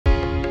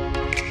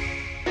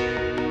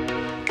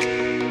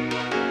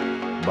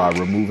by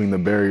removing the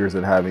barriers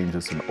and having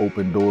just an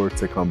open door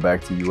to come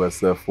back to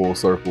USF full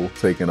circle,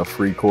 taking a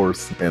free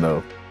course in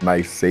a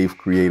nice, safe,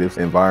 creative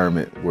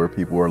environment where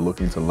people are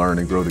looking to learn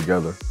and grow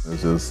together.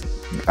 It's just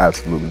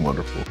absolutely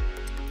wonderful.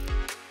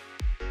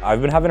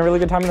 I've been having a really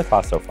good time in the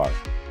class so far.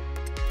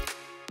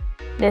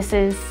 This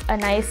is a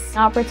nice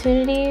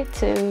opportunity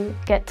to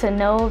get to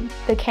know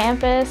the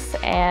campus,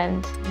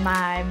 and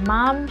my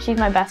mom, she's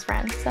my best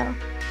friend, so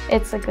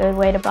it's a good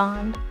way to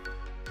bond.